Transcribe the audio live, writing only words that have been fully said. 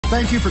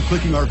Thank you for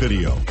clicking our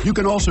video. You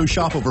can also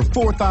shop over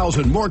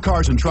 4,000 more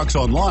cars and trucks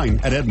online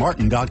at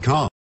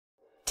edmartin.com.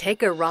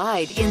 Take a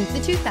ride in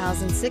the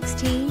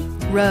 2016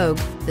 Rogue.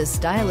 The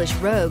stylish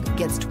Rogue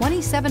gets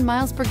 27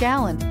 miles per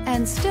gallon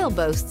and still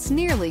boasts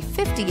nearly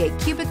 58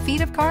 cubic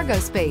feet of cargo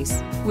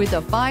space. With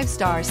a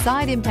 5-star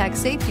side impact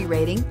safety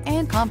rating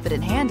and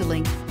confident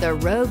handling, the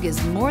Rogue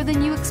is more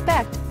than you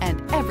expect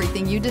and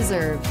everything you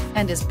deserve,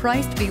 and is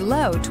priced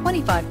below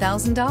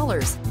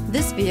 $25,000.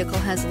 This vehicle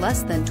has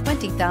less than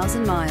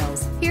 20,000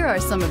 miles. Here are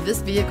some of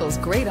this vehicle's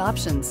great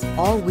options: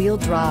 all-wheel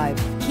drive,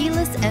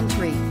 keyless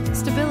entry,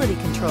 stability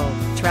control,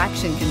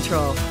 traction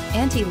control,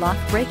 anti-lock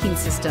braking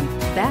system,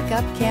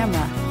 backup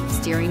camera,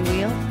 steering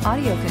wheel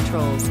audio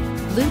controls,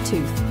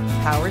 Bluetooth,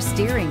 power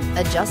steering,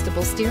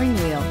 adjustable steering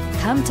wheel.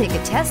 Come take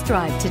a test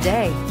drive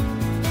today.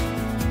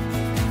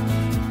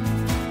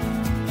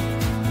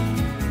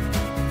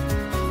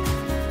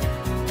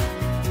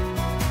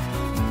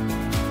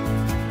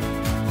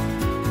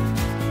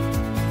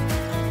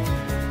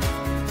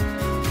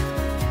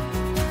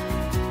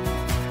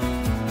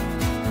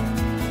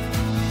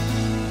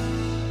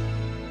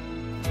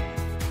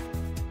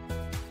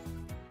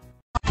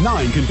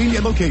 Nine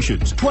convenient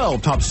locations,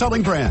 12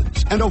 top-selling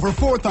brands, and over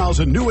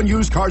 4,000 new and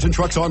used cars and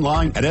trucks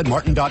online at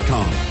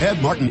edmartin.com.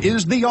 Ed Martin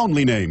is the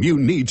only name you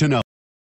need to know.